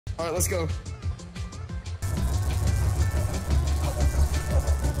Alright, let's go.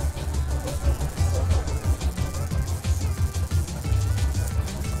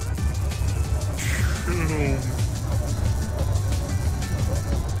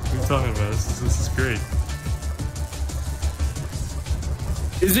 What are you talking about? This is great.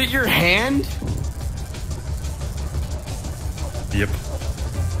 Is it your hand? Yep.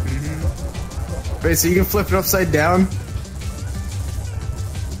 Wait, so you can flip it upside down?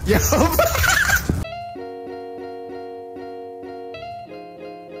 Yup.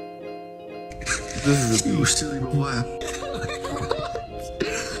 This is a You silly boy.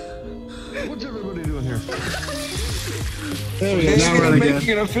 What's everybody doing here? There we go. Now Now we're we're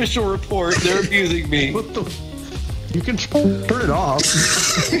making an official report. They're abusing me. What the? You can turn it off.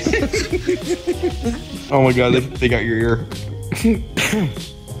 Oh my god, they got your ear.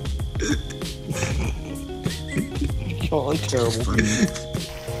 Y'all are terrible.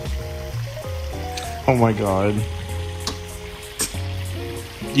 Oh my god.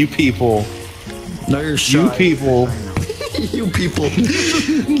 You people. No, you're shy. You people. You people.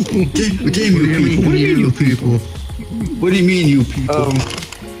 What do you mean, you people? What do you mean, you people?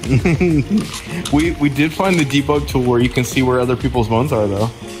 We did find the debug tool where you can see where other people's bones are, though.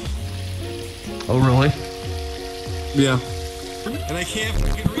 Oh, really? Yeah. And I can't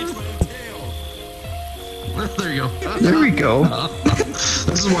freaking reach my tail. There you go. There we go.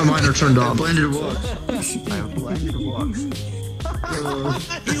 This is why mine are turned off. Blinded walks. I have blinded walks. He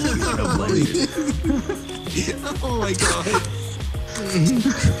looks like a blade. Oh my god.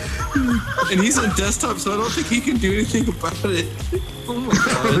 And he's on desktop, so I don't think he can do anything about it. Oh my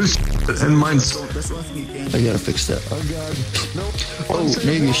god. And mine's. That's the last thing you can. I gotta fix that. Oh god. Nope. Oh,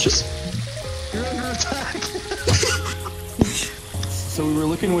 maybe you should. You're under attack. So we were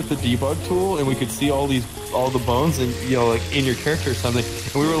looking with the debug tool, and we could see all the bones, and like in your character or something.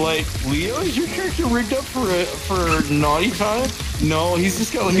 And we were like, Leo, is your character rigged up for naughty time? No, he's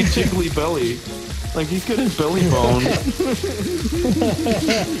just got like a jiggly belly. Like he's got his belly bone.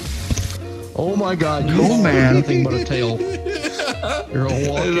 Oh my god, cool man. Nothing but a tail. You're a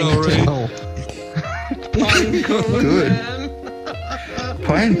walking tail. Pinecone Good. man.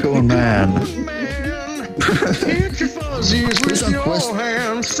 Pinecone man. Hit your fuzzies with your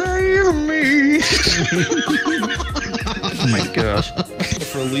hand. Save me. Oh my gosh.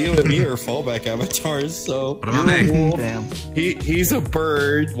 For Leo and me are fallback avatars, so What about me? Damn. he's a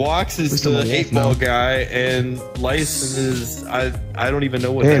bird, Walks is Listen the to Wolf 8-ball now. guy, and Lyson is I don't even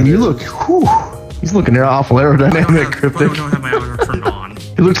know what Damn, that you is. look. Whew, he's looking awful aerodynamic, I Cryptic. don't have my auto turned on.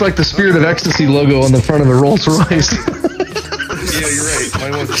 He looks like the Spirit of Ecstasy logo on the front of a Rolls Royce. Yeah, you're right.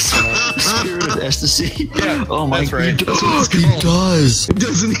 Mine wasn't set up. Spirit of Ecstasy? Yeah, Oh my that's right. He does.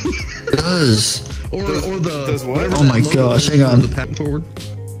 Doesn't he? He does. Or the. Does what? Oh my gosh, hang on. The patent forward.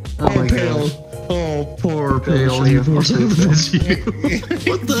 Oh my gosh. Oh, poor Pale. You What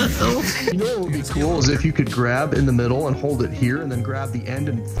the hell? You know what would be cool is if you could grab in the middle and hold it here, and then grab the end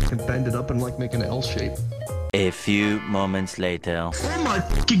and fucking bend it up and like make an L shape. A few moments later. Oh my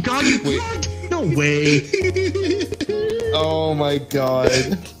fucking god! No way! Oh my god.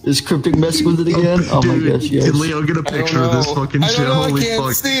 Is Cryptic messing with it again? Oh my gosh, yes. Did Leo get a picture of this fucking shit? Holy I can't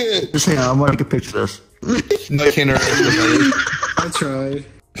fuck. see it. Just hang on, I'm gonna take a picture of this. No, I can't remember. I tried.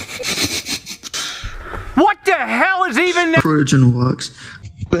 What the hell is even Origin walks.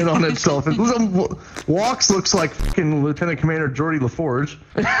 Then on itself. Walks looks like fucking Lieutenant Commander Geordie LaForge.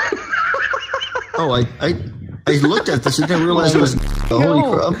 Oh, I looked at this and didn't realize it was. Holy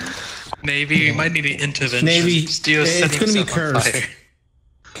crap. Navy, you might need an intervention. Navy, Steel's it's setting gonna be himself on cursed.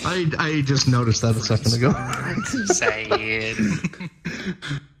 fire. I just noticed that a second ago. Sad.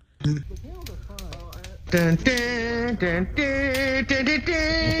 Dun, dun, dun, dun, dun, dun, dun,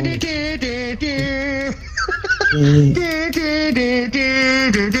 dun, dun, dun. Dun, dun, dun, dun,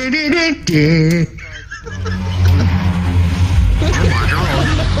 dun, dun, dun, dun.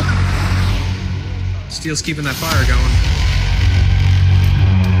 Steel's keeping that fire going.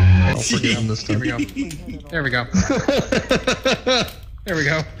 I'll forget him this There time. we go. There we go. There we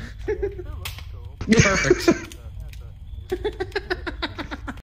go. Perfect.